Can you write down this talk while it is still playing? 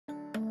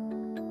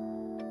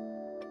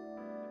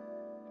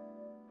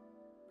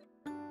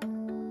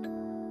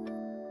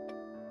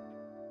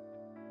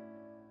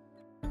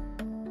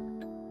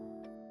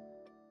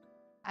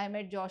I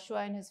met Joshua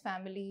and his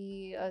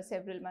family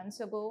several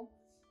months ago.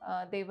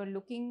 They were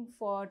looking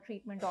for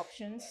treatment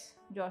options.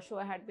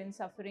 Joshua had been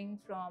suffering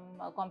from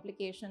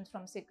complications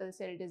from sickle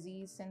cell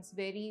disease since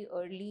very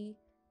early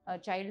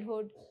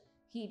childhood.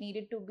 He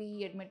needed to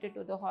be admitted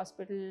to the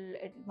hospital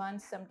at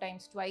once,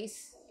 sometimes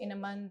twice in a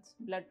month,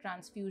 blood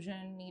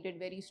transfusion, needed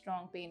very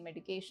strong pain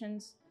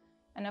medications.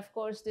 And of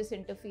course, this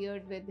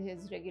interfered with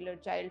his regular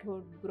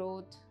childhood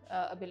growth,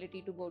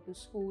 ability to go to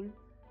school.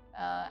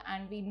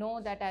 And we know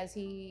that as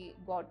he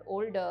got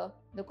older,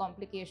 the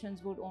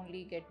complications would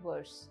only get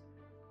worse.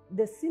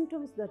 The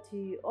symptoms that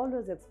he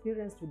always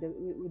experienced with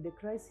the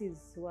crisis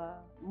were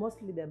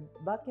mostly the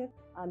backache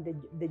and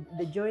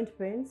the joint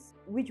pains,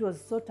 which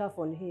was so tough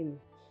on him.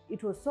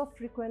 It was so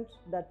frequent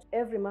that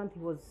every month he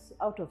was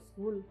out of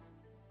school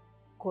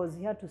because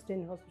he had to stay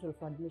in hospital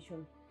for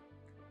admission.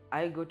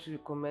 I got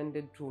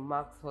recommended to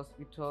Max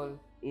Hospital,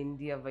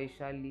 India,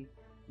 Vaishali,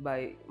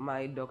 by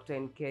my doctor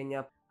in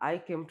Kenya. I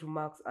came to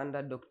Max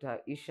under Dr.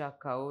 Esha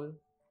Kaul.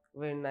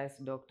 Very nice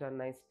doctor,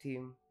 nice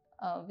team.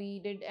 We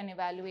did an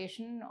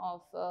evaluation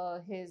of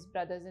his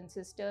brothers and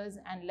sisters,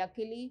 and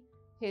luckily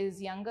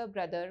his younger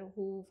brother,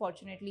 who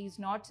fortunately is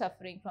not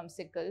suffering from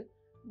sickle,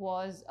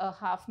 was a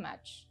half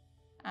match.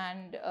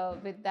 And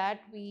with that,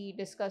 we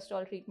discussed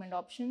all treatment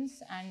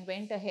options and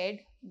went ahead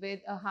with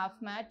a half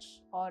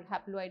match or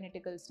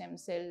haploidentical stem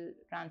cell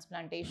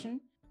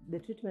transplantation. The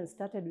treatment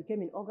started, we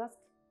came in August,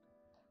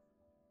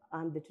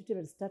 and the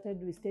treatment started,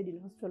 we stayed in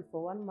hospital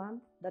for 1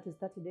 month, that is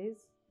 30 days,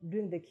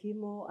 doing the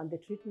chemo and the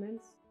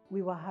treatments.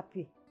 We were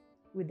happy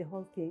with the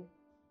whole thing.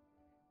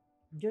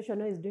 Joshua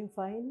now is doing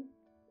fine.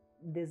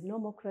 There's no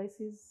more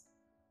crisis.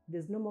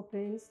 There's no more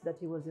pains that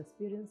he was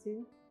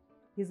experiencing.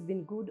 He's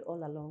been good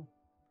all along.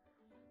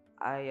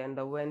 I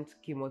underwent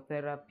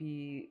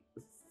chemotherapy,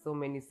 so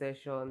many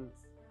sessions.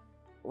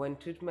 When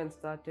treatment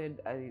started,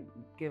 I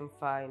became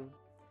fine.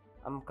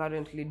 I'm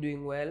currently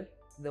doing well.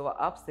 There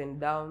were ups and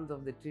downs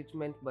of the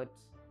treatment, but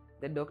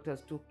the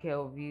doctors took care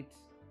of it.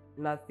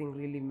 Nothing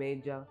really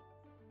major.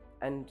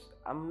 And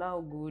I'm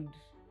now good,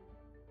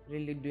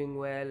 really doing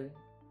well.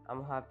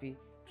 I'm happy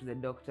to the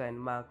doctor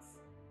and Max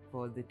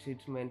for the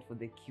treatment, for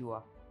the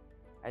cure.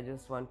 I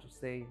just want to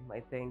say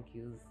my thank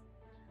yous.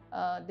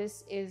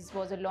 This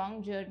was a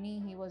long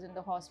journey. He was in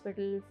the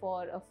hospital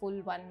for a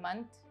full 1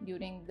 month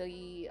during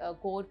the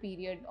core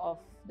period of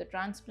the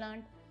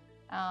transplant.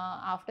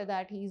 After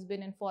that, he's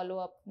been in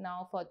follow-up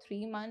now for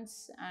 3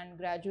 months, and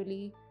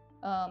gradually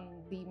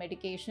the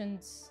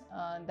medications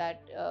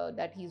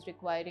that he's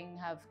requiring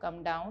have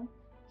come down.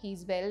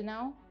 He's well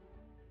now.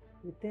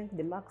 We thank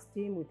the Max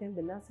team, we thank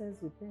the nurses,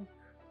 we thank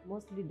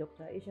mostly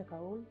Dr. Esha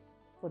Kaul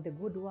for the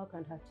good work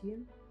and her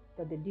team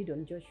that they did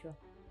on Joshua.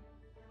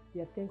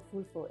 We are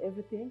thankful for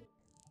everything,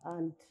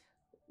 and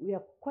we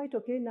are quite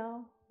okay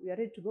now. We are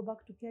ready to go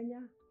back to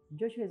Kenya.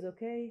 Joshua is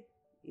okay.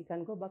 He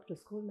can go back to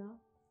school now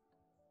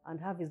and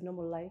have his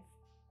normal life.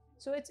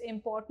 So it's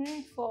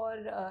important for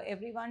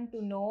everyone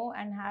to know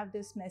and have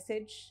this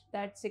message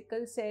that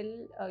sickle cell,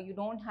 you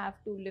don't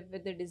have to live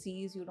with the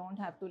disease, you don't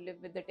have to live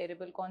with the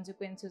terrible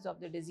consequences of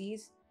the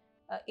disease.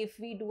 If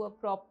we do a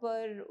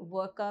proper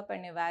workup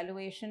and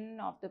evaluation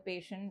of the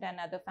patient and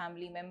other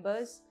family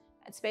members,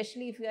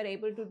 especially if we are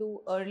able to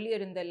do earlier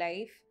in the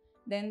life,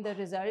 then the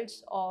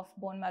results of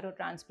bone marrow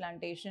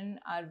transplantation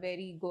are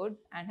very good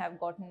and have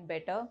gotten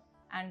better.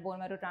 And bone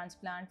marrow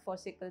transplant for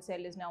sickle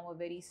cell is now a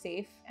very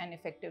safe and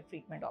effective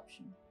treatment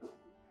option.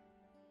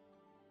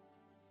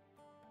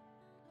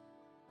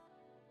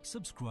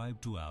 Subscribe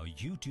to our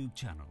YouTube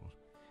channel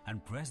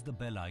and press the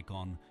bell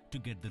icon to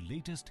get the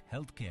latest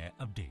healthcare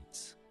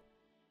updates.